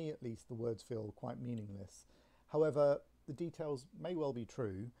where, for me at least, the words feel quite meaningless. However, the details may well be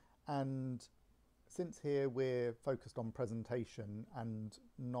true, and since here we're focused on presentation and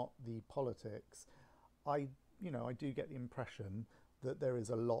not the politics, I do get the impression that there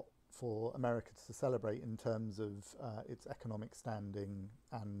is a lot for America to celebrate in terms of its economic standing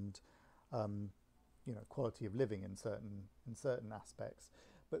and quality of living in certain aspects.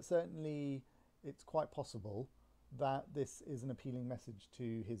 But certainly it's quite possible that this is an appealing message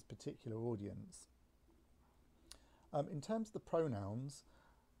to his particular audience. In terms of the pronouns,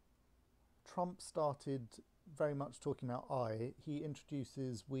 Trump started very much talking about I. He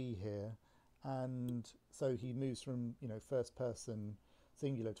introduces we here, and so he moves from first person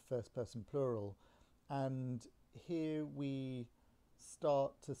singular to first person plural, and here we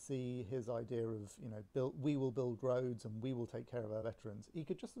start to see his idea of we will build roads and we will take care of our veterans. He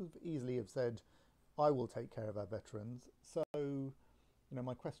could just as easily have said I will take care of our veterans. So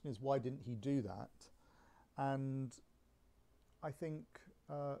my question is, why didn't he do that? And I think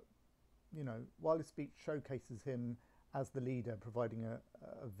while his speech showcases him as the leader, providing a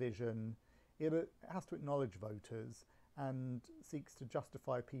vision, it has to acknowledge voters and seeks to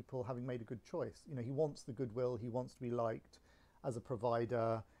justify people having made a good choice. He wants the goodwill, he wants to be liked as a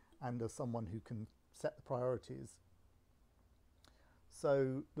provider and as someone who can set the priorities.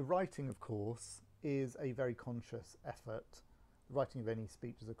 So the writing, of course, is a very conscious effort. The writing of any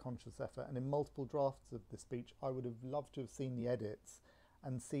speech is a conscious effort, and in multiple drafts of the speech I would have loved to have seen the edits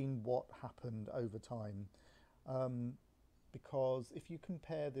and seen what happened over time, because if you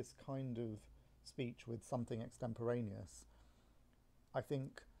compare this kind of speech with something extemporaneous, I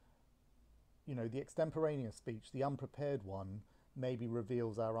think the extemporaneous speech, the unprepared one, maybe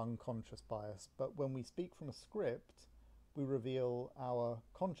reveals our unconscious bias, but when we speak from a script we reveal our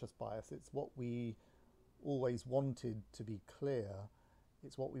conscious bias. It's what we always wanted to be clear,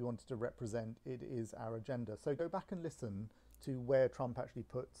 it's what we wanted to represent, it is our agenda. So go back and listen to where Trump actually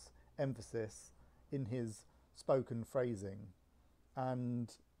puts emphasis in his spoken phrasing.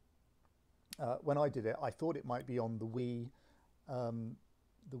 And when I did it, I thought it might be on the we and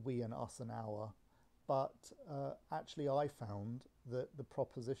us and our, but actually I found that the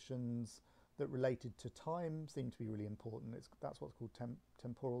propositions that related to time seem to be really important. That's what's called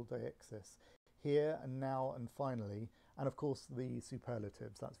temporal deixis, here and now and finally, and of course the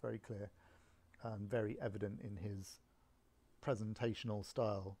superlatives. That's very clear and very evident in his presentational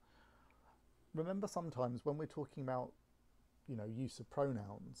style. Remember, sometimes when we're talking about use of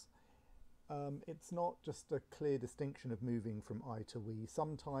pronouns, it's not just a clear distinction of moving from I to we.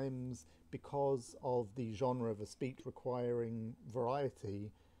 Sometimes, because of the genre of a speech requiring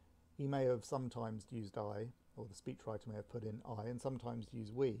variety, he may have sometimes used I, or the speechwriter may have put in I, and sometimes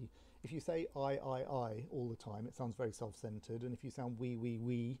use we. If you say I all the time, it sounds very self-centered, and if you sound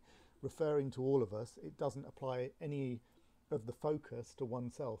we, referring to all of us, it doesn't apply any of the focus to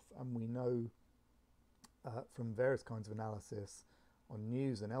oneself. And we know from various kinds of analysis on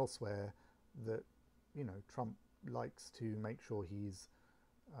news and elsewhere that Trump likes to make sure he's,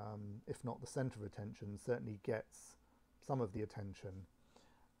 if not the center of attention, certainly gets some of the attention.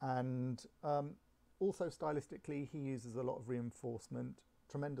 And also stylistically, he uses a lot of reinforcement,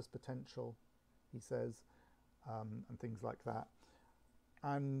 tremendous potential, he says, and things like that.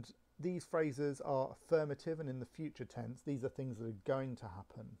 And these phrases are affirmative and in the future tense. These are things that are going to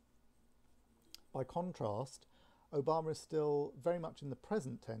happen. By contrast, Obama is still very much in the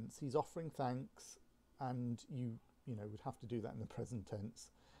present tense. He's offering thanks, and you would have to do that in the present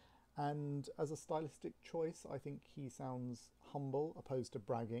tense. And as a stylistic choice, I think he sounds humble opposed to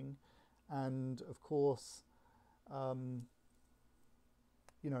bragging. And of course, in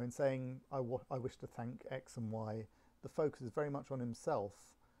saying I wish to thank X and Y, the focus is very much on himself,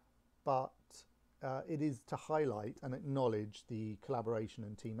 but it is to highlight and acknowledge the collaboration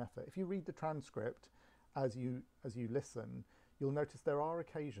and team effort. If you read the transcript as you listen, you'll notice there are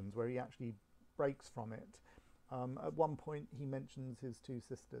occasions where he actually breaks from it. At one point he mentions his two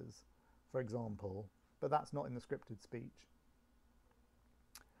sisters, for example, but that's not in the scripted speech.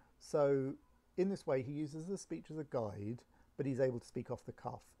 So in this way he uses the speech as a guide, but he's able to speak off the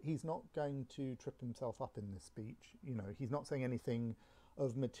cuff. He's not going to trip himself up in this speech. He's not saying anything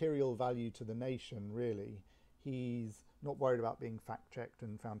of material value to the nation, really. He's not worried about being fact-checked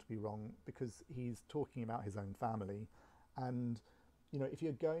and found to be wrong, because he's talking about his own family. And if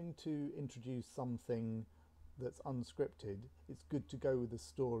you're going to introduce something that's unscripted, it's good to go with a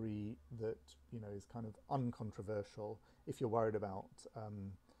story that is kind of uncontroversial, if you're worried about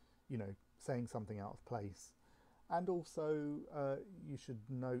saying something out of place. And also you should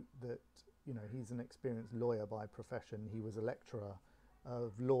note that he's an experienced lawyer by profession. He was a lecturer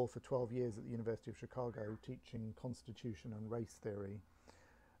of law for 12 years at the University of Chicago, teaching constitution and race theory.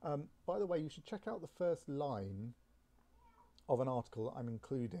 By the way, you should check out the first line of an article I'm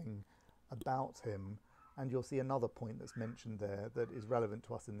including about him, and you'll see another point that's mentioned there that is relevant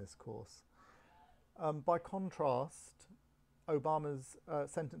to us in this course. By contrast, Obama's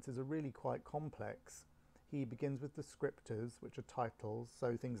sentences are really quite complex. He begins with descriptors, which are titles,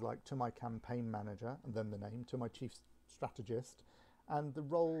 so things like to my campaign manager, and then the name, to my chief strategist, and the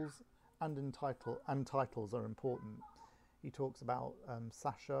roles and titles are important. He talks about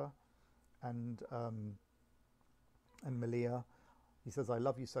Sasha and Malia. He says, I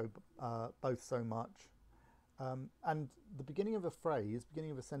love you both so much. And the beginning of a phrase,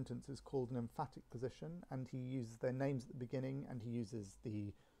 beginning of a sentence, is called an emphatic position, and he uses their names at the beginning, and he uses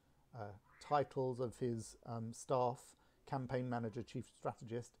the titles of his staff, campaign manager, chief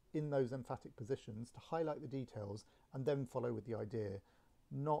strategist, in those emphatic positions to highlight the details and then follow with the idea,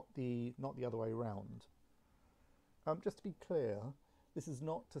 not the other way around. Just to be clear, This is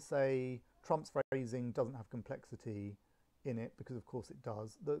not to say Trump's phrasing doesn't have complexity in it, because of course it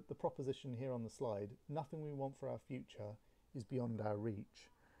does. The proposition here on the slide, nothing we want for our future is beyond our reach.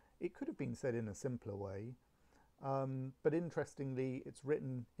 It could have been said in a simpler way, but interestingly, it's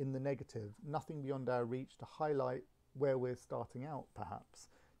written in the negative, nothing beyond our reach, to highlight where we're starting out, perhaps,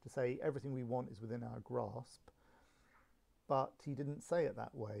 to say everything we want is within our grasp. But he didn't say it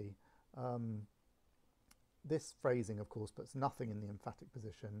that way. This phrasing, of course, puts nothing in the emphatic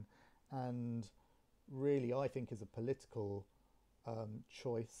position, and really, I think, is a political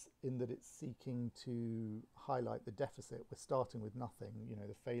choice, in that it's seeking to highlight the deficit. We're starting with nothing, you know,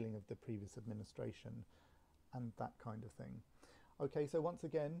 the failing of the previous administration and that kind of thing. Okay, so once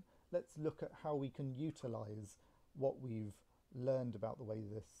again, let's look at how we can utilize what we've learned about the way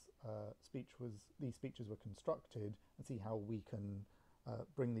these speeches were constructed, and see how we can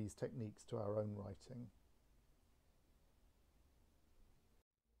bring these techniques to our own writing.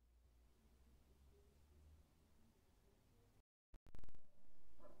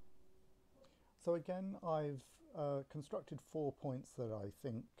 So again, I've constructed 4 points that I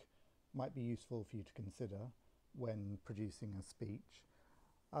think might be useful for you to consider when producing a speech.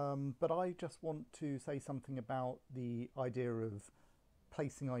 But I just want to say something about the idea of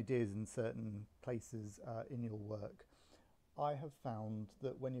placing ideas in certain places in your work. I have found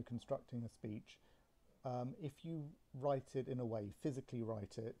that when you're constructing a speech, if you write it in a way, physically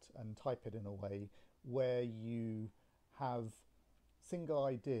write it and type it in a way where you have single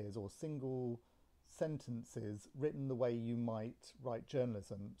ideas or single sentences written the way you might write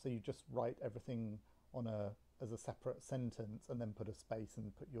journalism, so you just write everything as a separate sentence and then put a space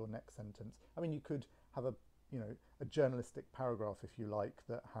and put your next sentence. I mean, you could have a journalistic paragraph, if you like,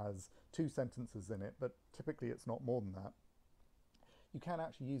 that has 2 sentences in it, but typically it's not more than that. You can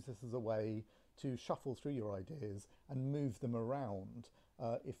actually use this as a way to shuffle through your ideas and move them around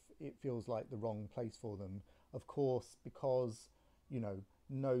if it feels like the wrong place for them. Of course, because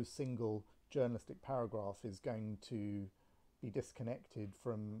no single journalistic paragraph is going to be disconnected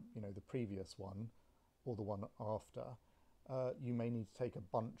from the previous one or the one after. You may need to take a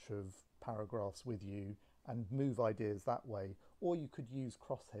bunch of paragraphs with you and move ideas that way, or you could use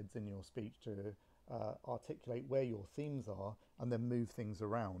crossheads in your speech to articulate where your themes are and then move things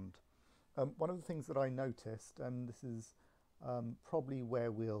around. One of the things that I noticed, and this is probably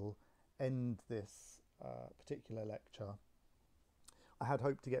where we'll end this particular lecture. I had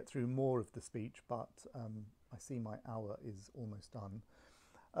hoped to get through more of the speech, but I see my hour is almost done.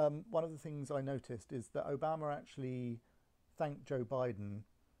 One of the things I noticed is that Obama actually thanked Joe Biden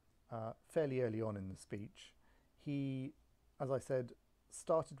fairly early on in the speech. He, as I said,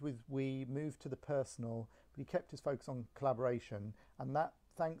 started with we, moved to the personal, but he kept his focus on collaboration, and that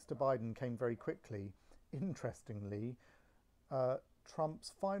thanks to Biden came very quickly. Interestingly,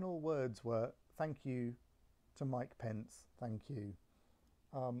 Trump's final words were, "Thank you to Mike Pence, thank you."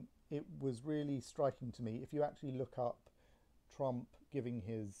 It was really striking to me. If you actually look up Trump giving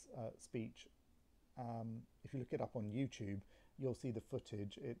his speech, if you look it up on YouTube, you'll see the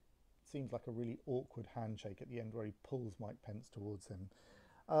footage. It seems like a really awkward handshake at the end where he pulls Mike Pence towards him.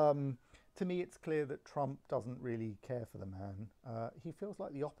 To me, it's clear that Trump doesn't really care for the man. He feels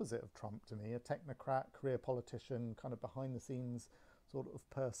like the opposite of Trump to me, a technocrat, career politician, kind of behind the scenes sort of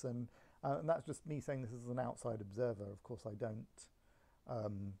person. And that's just me saying this as an outside observer. Of course, I don't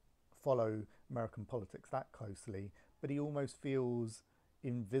follow American politics that closely, but he almost feels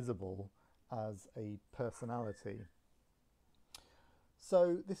invisible as a personality.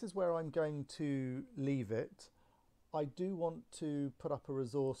 So this is where I'm going to leave it. I do want to put up a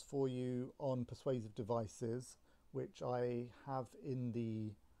resource for you on persuasive devices, which I have in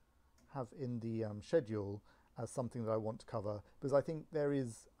the schedule as something that I want to cover, because I think there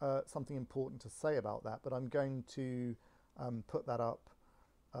is something important to say about that, but I'm going to put that up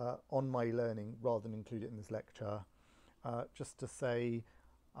on my learning rather than include it in this lecture, just to say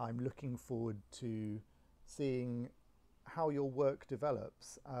I'm looking forward to seeing how your work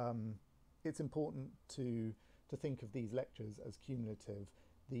develops. It's important to think of these lectures as cumulative.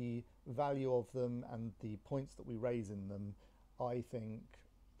 The value of them and the points that we raise in them, I think,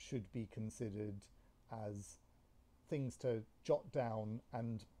 should be considered as things to jot down,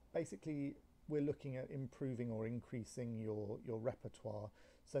 and basically we're looking at improving or increasing your repertoire,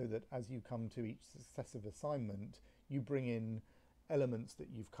 so that as you come to each successive assignment, you bring in elements that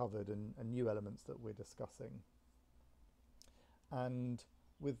you've covered and new elements that we're discussing. And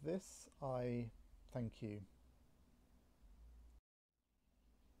with this, I thank you.